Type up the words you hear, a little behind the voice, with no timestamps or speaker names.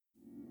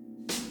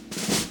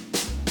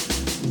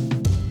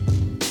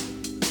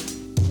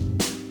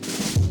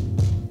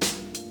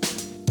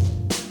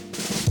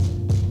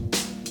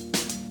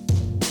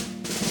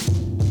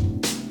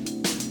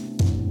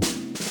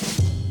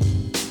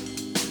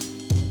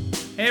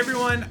Hey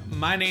everyone,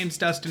 my name's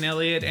Dustin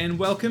Elliott, and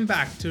welcome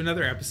back to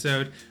another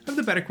episode of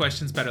the Better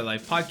Questions, Better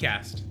Life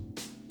podcast.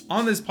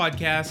 On this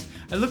podcast,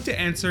 I look to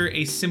answer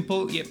a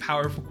simple yet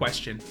powerful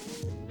question.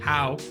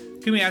 How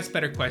can we ask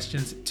better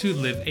questions to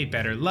live a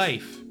better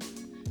life?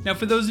 Now,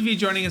 for those of you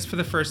joining us for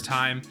the first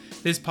time,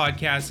 this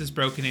podcast is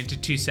broken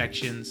into two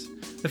sections.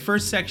 The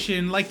first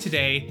section, like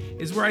today,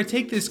 is where I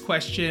take this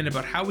question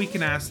about how we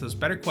can ask those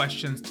better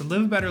questions to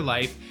live a better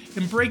life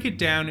and break it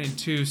down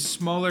into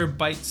smaller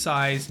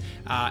bite-sized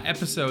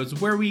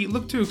episodes where we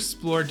look to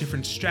explore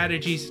different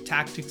strategies,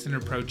 tactics, and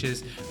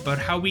approaches about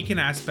how we can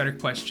ask better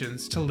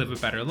questions to live a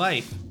better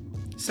life.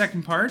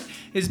 Second part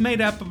is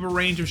made up of a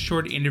range of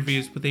short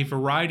interviews with a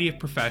variety of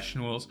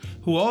professionals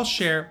who all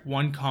share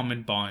one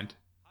common bond.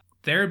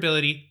 Their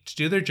ability to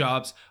do their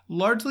jobs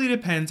largely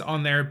depends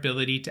on their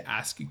ability to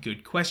ask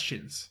good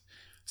questions.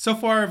 So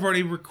far, I've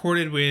already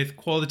recorded with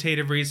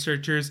qualitative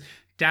researchers,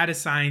 data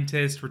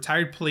scientists,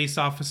 retired police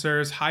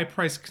officers,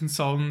 high-priced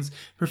consultants,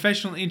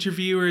 professional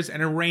interviewers,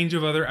 and a range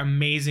of other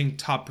amazing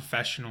top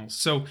professionals.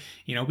 So,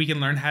 we can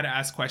learn how to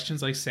ask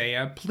questions like, say,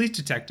 a police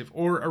detective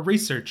or a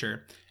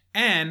researcher.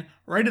 And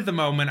right at the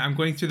moment, I'm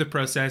going through the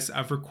process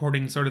of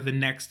recording sort of the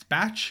next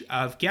batch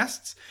of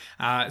guests.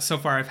 So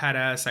far, I've had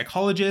a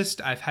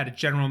psychologist, I've had a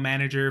general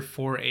manager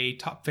for a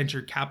top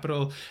venture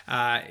capital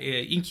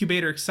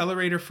incubator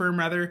accelerator firm,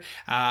 rather.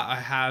 I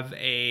have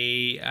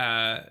a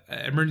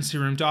emergency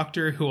room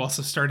doctor who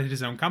also started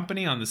his own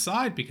company on the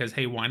side because,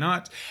 hey, why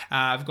not?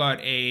 I've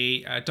got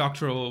a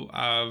doctoral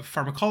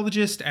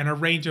pharmacologist and a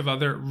range of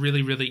other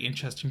really, really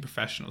interesting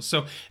professionals.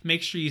 So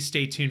make sure you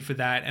stay tuned for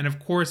that. And of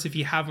course, if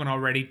you haven't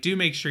already, do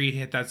make sure you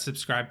hit that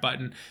subscribe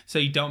button so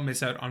you don't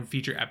miss out on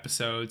future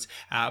episodes,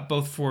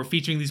 both for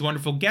featuring these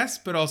wonderful guests,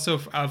 but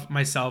also of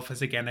myself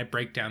as, again, I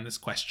break down this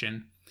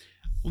question.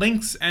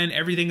 Links and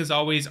everything is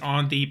always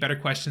on the Better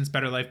Questions,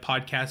 Better Life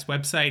podcast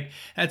website.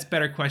 That's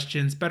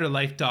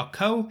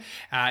betterquestionsbetterlife.co.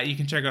 You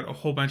can check out a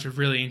whole bunch of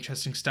really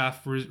interesting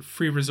stuff,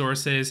 free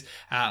resources,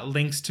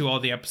 links to all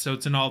the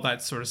episodes and all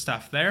that sort of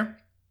stuff there.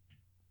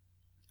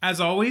 As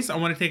always, I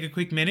want to take a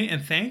quick minute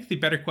and thank the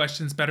Better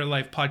Questions, Better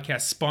Life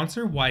podcast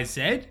sponsor,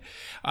 YZ.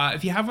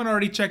 If you haven't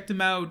already checked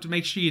them out,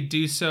 make sure you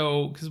do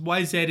so, because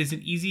YZ is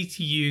an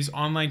easy-to-use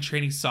online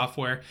training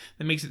software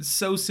that makes it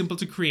so simple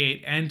to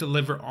create and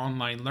deliver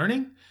online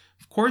learning.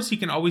 Of course, you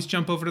can always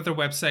jump over to their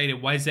website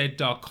at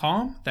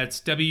yz.com.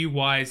 That's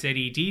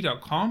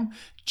wyzed.com.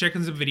 Check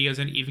on some videos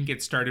and even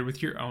get started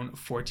with your own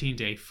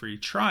 14-day free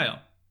trial.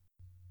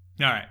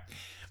 All right.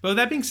 Well,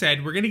 that being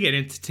said, we're going to get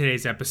into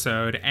today's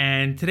episode,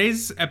 and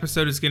today's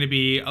episode is going to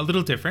be a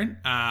little different,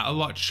 a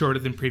lot shorter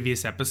than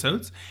previous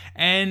episodes,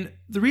 and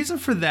the reason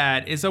for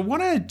that is I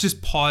want to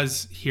just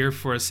pause here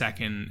for a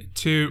second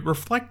to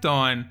reflect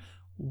on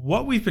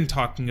what we've been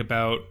talking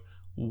about,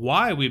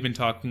 why we've been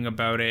talking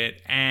about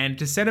it, and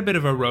to set a bit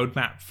of a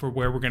roadmap for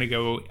where we're going to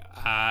go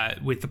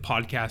with the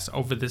podcast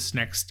over this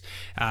next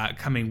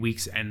coming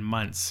weeks and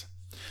months.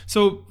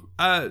 So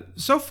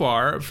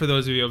far, for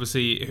those of you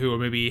obviously who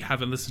maybe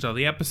haven't listened to all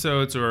the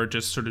episodes or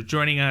just sort of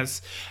joining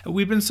us,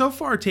 we've been so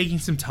far taking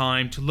some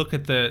time to look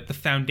at the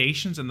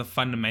foundations and the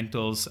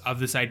fundamentals of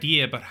this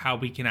idea about how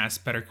we can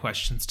ask better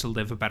questions to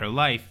live a better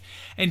life.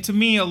 And to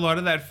me, a lot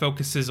of that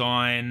focuses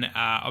on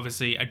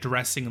obviously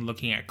addressing and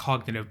looking at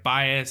cognitive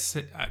bias,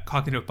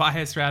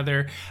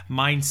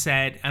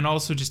 mindset, and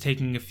also just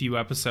taking a few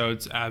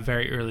episodes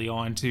very early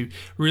on to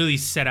really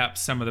set up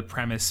some of the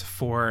premise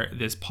for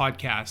this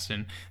podcast.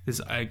 And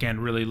this, again,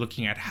 really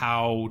looking at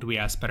how do we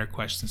ask better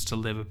questions to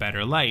live a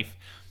better life.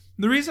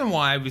 The reason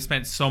why we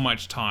spent so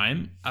much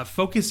time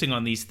focusing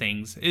on these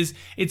things is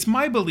it's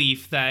my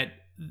belief that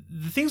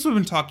the things we've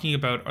been talking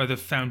about are the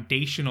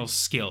foundational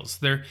skills.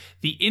 They're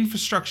the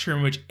infrastructure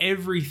in which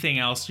everything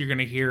else you're going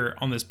to hear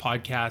on this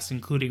podcast,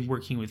 including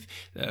working with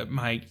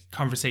my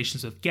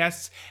conversations with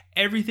guests,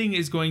 everything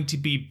is going to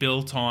be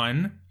built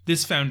on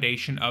this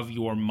foundation of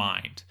your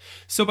mind.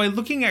 So by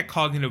looking at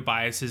cognitive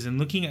biases and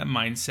looking at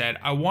mindset,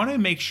 I want to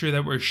make sure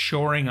that we're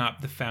shoring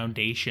up the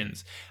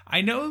foundations.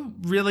 I know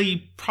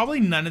really probably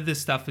none of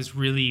this stuff is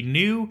really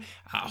new.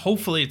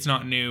 Hopefully it's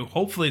not new.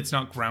 Hopefully it's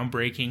not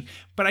groundbreaking.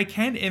 But I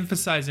can't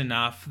emphasize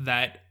enough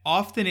that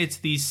often it's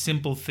these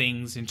simple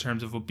things in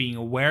terms of being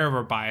aware of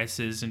our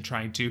biases and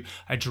trying to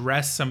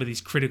address some of these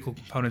critical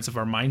components of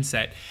our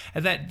mindset,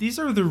 and that these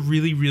are the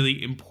really,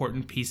 really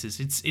important pieces.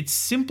 It's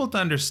simple to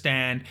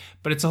understand,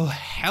 but it's a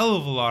hell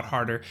of a lot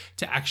harder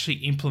to actually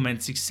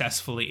implement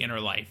successfully in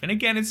our life. And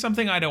again, it's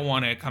something I don't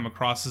want to come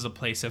across as a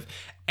place of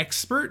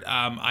expert.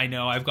 I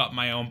know I've got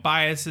my own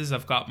biases.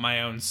 I've got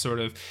my own sort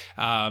of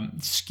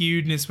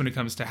skewedness when it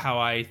comes to how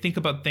I think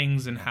about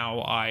things and how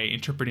I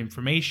interpret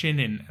information.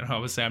 And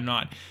obviously I'm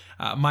not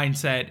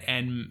mindset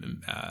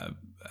and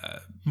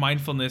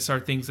mindfulness are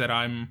things that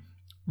I'm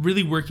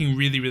really working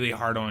really, really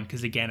hard on,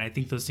 because again, I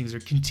think those things are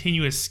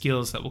continuous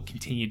skills that we'll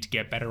continue to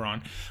get better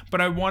on. But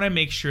I want to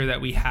make sure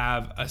that we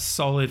have a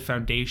solid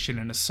foundation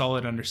and a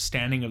solid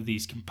understanding of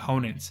these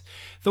components.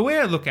 The way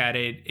I look at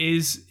it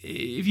is,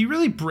 if you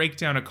really break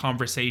down a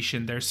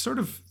conversation, there's sort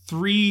of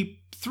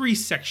three three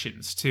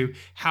sections to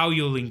how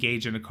you'll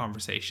engage in a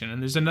conversation.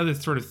 And there's another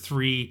sort of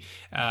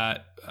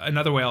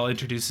another way I'll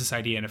introduce this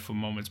idea in a few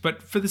moments.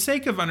 But for the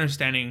sake of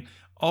understanding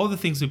all the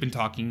things we've been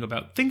talking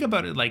about, think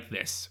about it like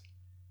this.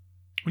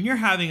 When you're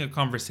having a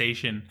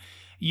conversation,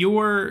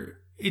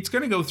 it's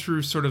going to go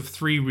through sort of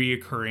three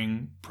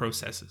reoccurring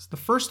processes. The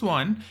first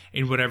one,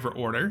 in whatever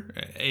order,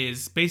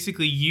 is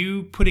basically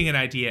you putting an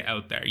idea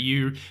out there.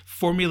 You're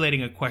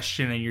formulating a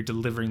question and you're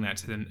delivering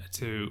that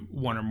to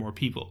one or more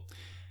people.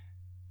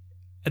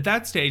 At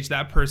that stage,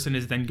 that person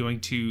is then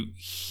going to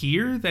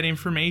hear that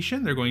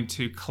information. They're going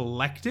to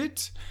collect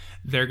it.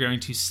 They're going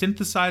to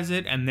synthesize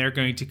it, and they're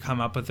going to come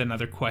up with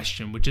another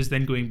question, which is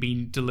then going to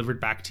be delivered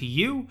back to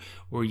you,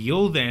 or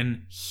you'll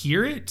then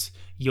hear it,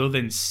 you'll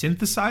then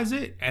synthesize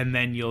it, and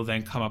then you'll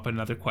then come up with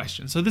another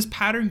question. So this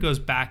pattern goes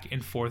back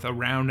and forth,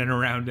 around and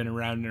around and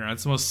around and around.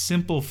 It's the most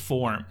simple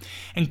form.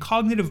 And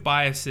cognitive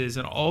biases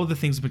and all the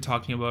things we've been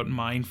talking about,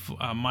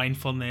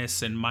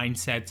 mindfulness and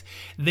mindsets,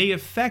 they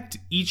affect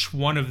each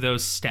one of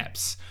those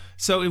steps.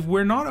 So if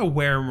we're not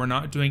aware and we're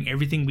not doing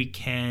everything we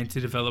can to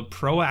develop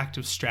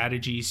proactive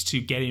strategies to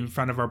get in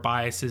front of our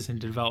biases and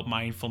develop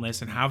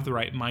mindfulness and have the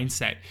right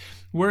mindset,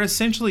 we're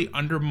essentially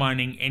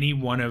undermining any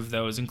one of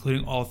those,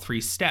 including all three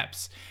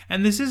steps.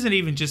 And this isn't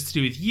even just to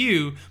do with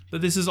you,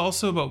 but this is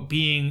also about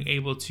being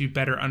able to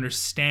better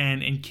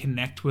understand and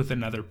connect with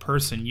another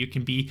person. You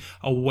can be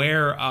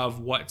aware of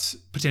what's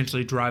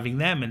potentially driving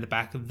them in the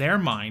back of their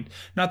mind.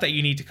 Not that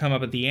you need to come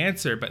up with the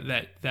answer, but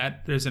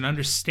that there's an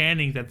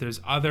understanding that there's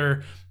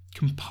other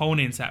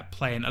components at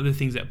play and other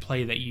things at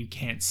play that you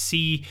can't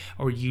see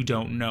or you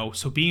don't know.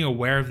 So being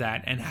aware of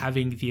that and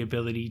having the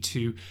ability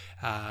to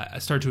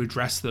start to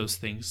address those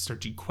things,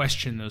 start to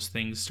question those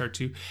things, start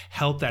to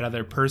help that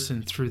other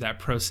person through that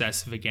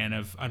process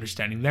of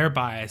understanding their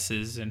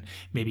biases and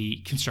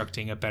maybe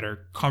constructing a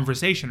better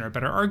conversation or a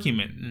better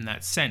argument in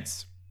that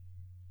sense.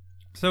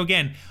 So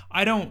again,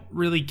 I don't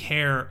really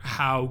care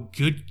how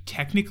good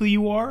technically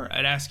you are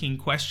at asking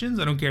questions.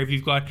 I don't care if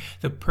you've got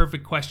the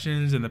perfect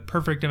questions and the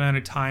perfect amount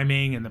of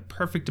timing and the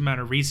perfect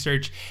amount of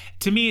research.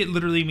 To me, it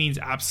literally means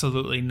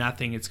absolutely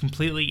nothing. It's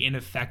completely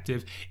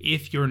ineffective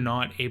if you're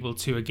not able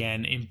to,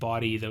 again,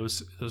 embody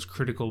those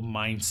critical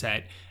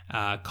mindset,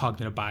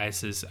 cognitive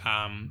biases,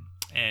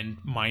 and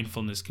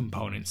mindfulness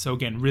components. So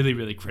again, really,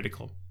 really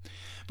critical.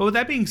 But with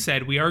that being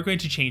said, we are going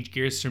to change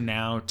gears from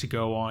now to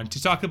go on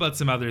to talk about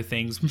some other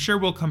things. I'm sure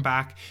we'll come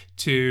back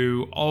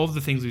to all of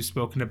the things we've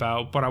spoken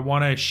about, but I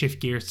want to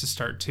shift gears to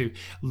start to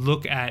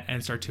look at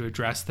and start to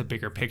address the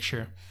bigger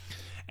picture.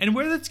 And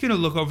where that's going to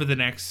look over the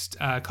next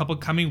couple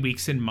coming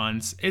weeks and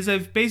months is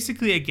I've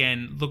basically,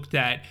 again, looked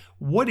at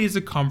what is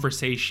a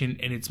conversation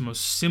in its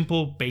most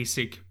simple,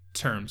 basic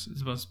terms.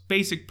 It's the most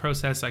basic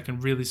process I can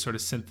really sort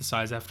of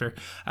synthesize after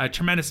a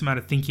tremendous amount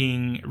of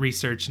thinking,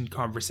 research, and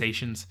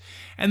conversations.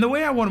 And the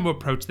way I want to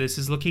approach this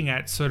is looking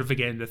at sort of,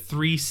 again, the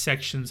three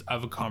sections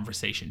of a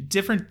conversation,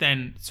 different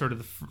than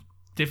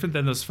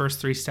those first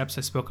three steps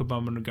I spoke a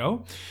moment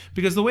ago,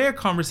 because the way a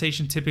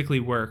conversation typically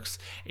works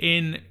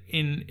in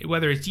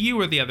whether it's you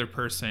or the other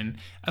person,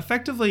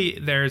 effectively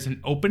there's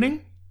an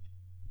opening.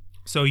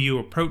 So you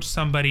approach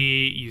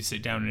somebody, you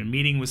sit down in a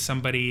meeting with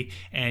somebody,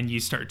 and you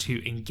start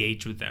to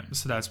engage with them.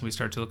 So that's when we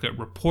start to look at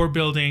rapport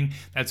building.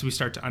 That's when we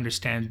start to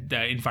understand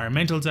the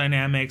environmental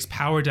dynamics,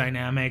 power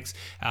dynamics.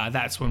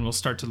 That's when we'll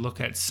start to look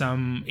at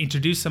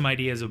introduce some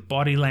ideas of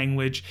body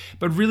language.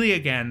 But really,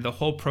 again, the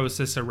whole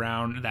process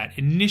around that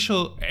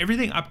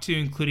everything up to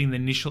including the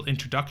initial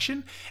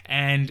introduction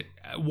and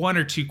one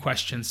or two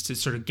questions to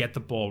sort of get the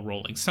ball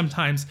rolling.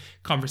 Sometimes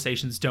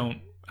conversations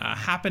don't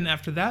happen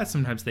after that.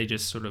 Sometimes they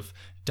just sort of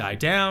die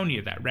down. You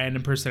have that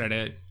random person at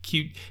a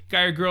cute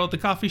guy or girl at the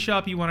coffee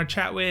shop you want to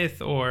chat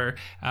with, or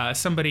a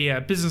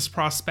business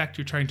prospect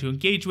you're trying to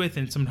engage with,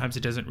 and sometimes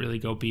it doesn't really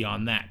go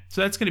beyond that.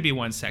 So that's going to be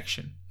one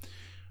section.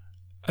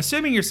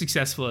 Assuming you're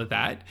successful at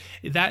that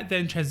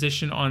then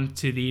transition on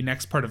to the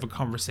next part of a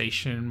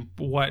conversation,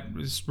 what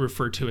is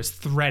referred to as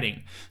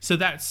threading. So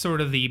that's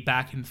sort of the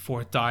back and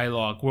forth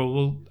dialogue where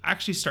we'll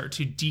actually start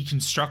to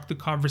deconstruct the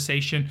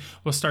conversation.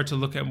 We'll start to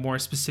look at more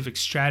specific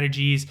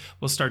strategies.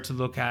 We'll start to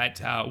look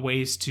at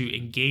ways to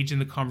engage in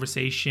the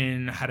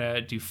conversation, how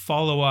to do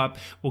follow-up.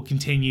 We'll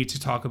continue to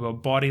talk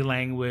about body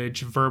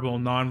language, verbal,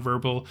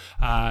 nonverbal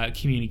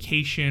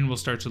communication. We'll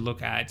start to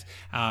look at,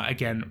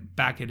 again,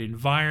 back at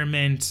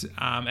environment,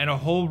 and a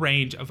whole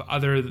range of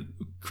other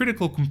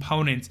critical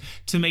components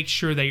to make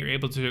sure that you're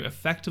able to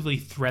effectively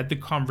thread the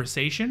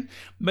conversation,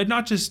 but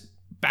not just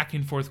back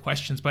and forth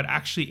questions, but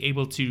actually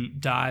able to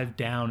dive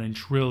down and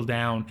drill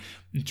down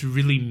into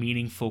really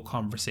meaningful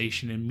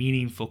conversation and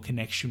meaningful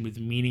connection with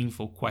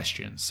meaningful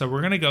questions. So we're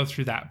going to go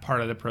through that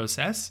part of the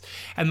process.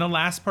 And the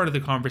last part of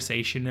the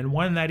conversation, and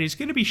one that is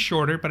going to be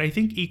shorter, but I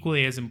think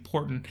equally as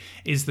important,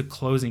 is the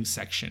closing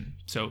section.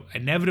 So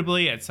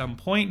inevitably, at some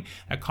point,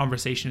 a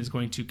conversation is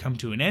going to come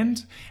to an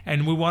end.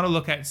 And we want to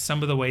look at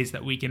some of the ways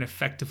that we can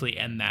effectively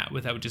end that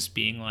without just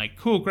being like,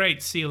 cool,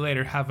 great, see you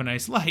later, have a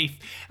nice life.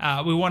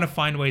 We want to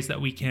find ways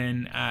that we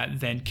can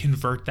then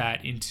convert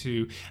that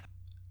into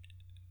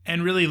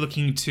and really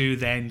looking to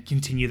then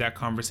continue that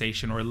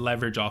conversation or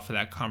leverage off of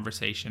that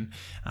conversation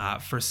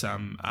for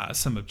some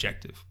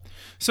objective.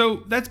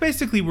 So that's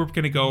basically we're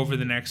going to go over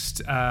the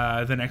next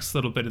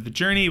little bit of the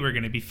journey. We're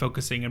going to be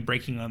focusing and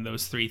breaking on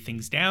those 3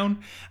 things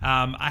down.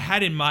 I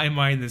had in my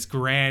mind this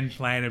grand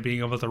plan of being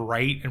able to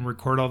write and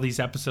record all these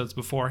episodes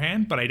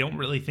beforehand, but I don't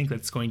really think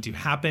that's going to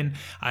happen.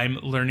 I'm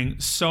learning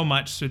so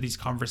much through these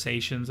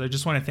conversations. I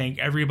just want to thank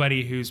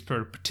everybody who's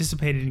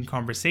participated in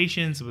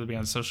conversations, whether it be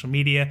on social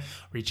media,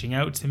 reaching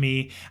out to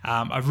me.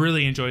 I've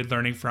really enjoyed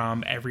learning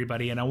from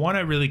everybody, and I want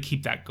to really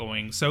keep that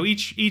going. So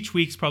each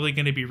week's probably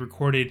going to be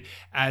recorded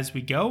as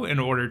we go in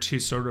order to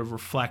sort of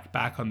reflect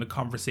back on the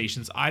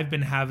conversations I've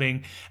been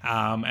having,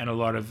 and a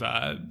lot of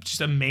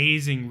just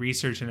amazing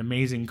research and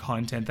amazing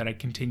content that I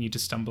continue to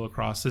stumble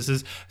across. This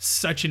is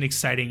such an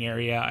exciting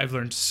area. I've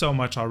learned so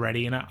much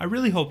already, and I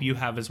really hope you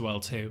have as well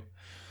too.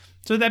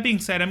 So that being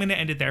said, I'm going to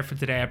end it there for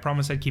today. I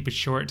promise I'd keep it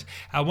short.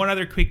 One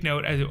other quick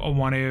note I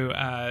want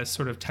to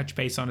sort of touch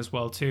base on as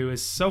well too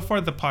is so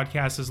far the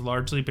podcast has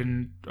largely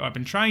been, I've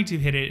been trying to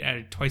hit it at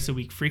a twice a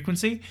week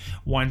frequency,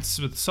 once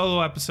with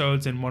solo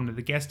episodes and one with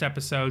the guest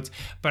episodes.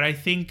 But I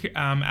think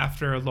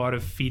after a lot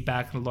of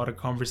feedback and a lot of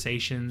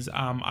conversations,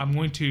 I'm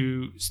going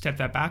to step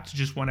that back to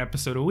just 1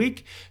 episode a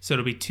week. So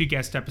it'll be 2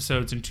 guest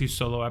episodes and 2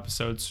 solo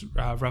episodes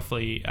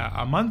roughly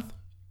a month.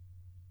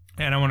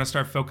 And I want to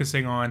start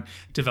focusing on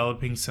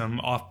developing some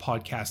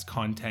off-podcast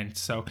content.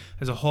 So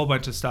there's a whole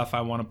bunch of stuff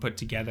I want to put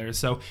together.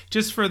 So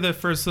just for the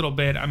first little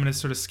bit, I'm going to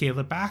sort of scale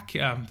it back.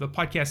 The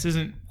podcast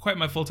isn't quite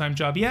my full-time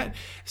job yet.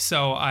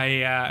 So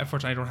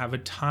unfortunately, I don't have a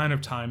ton of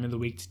time in the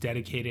week to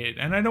dedicate it.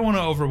 And I don't want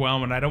to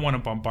overwhelm and I don't want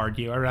to bombard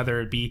you. I'd rather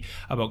it be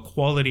about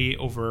quality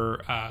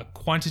over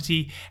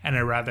quantity. And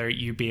I'd rather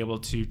you be able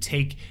to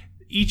take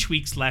each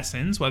week's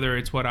lessons, whether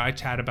it's what I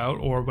chat about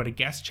or what a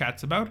guest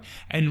chats about,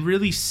 and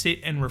really sit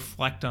and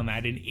reflect on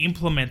that and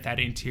implement that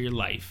into your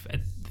life.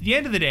 At the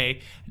end of the day,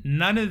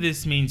 none of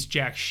this means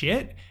jack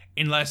shit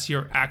unless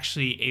you're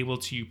actually able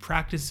to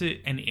practice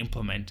it and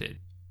implement it.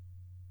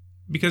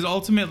 Because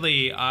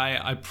ultimately,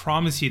 I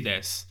promise you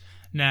this,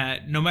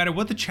 that no matter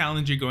what the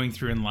challenge you're going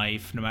through in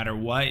life, no matter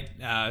what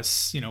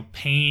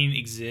pain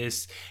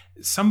exists,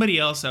 somebody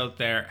else out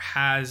there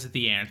has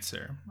the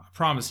answer. I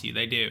promise you,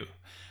 they do.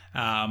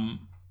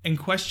 And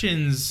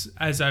questions,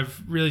 as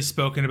I've really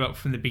spoken about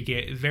from the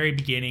very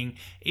beginning,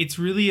 it's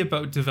really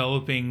about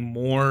developing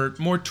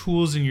more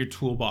tools in your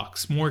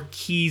toolbox, more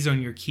keys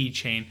on your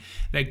keychain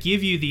that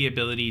give you the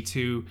ability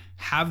to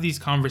have these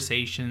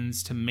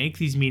conversations, to make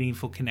these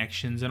meaningful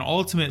connections, and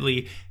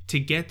ultimately to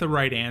get the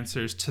right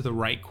answers to the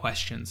right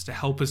questions, to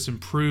help us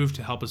improve,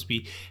 to help us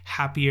be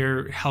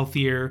happier,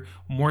 healthier,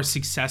 more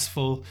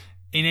successful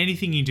in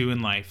anything you do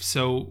in life.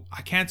 So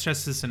I can't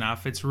stress this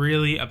enough. It's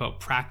really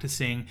about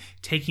practicing,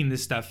 taking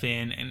this stuff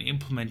in and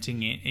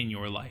implementing it in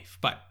your life.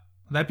 But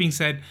that being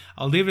said,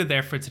 I'll leave it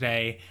there for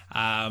today.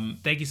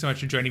 Thank you so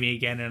much for joining me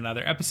again in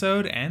another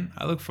episode, and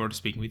I look forward to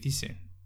speaking with you soon.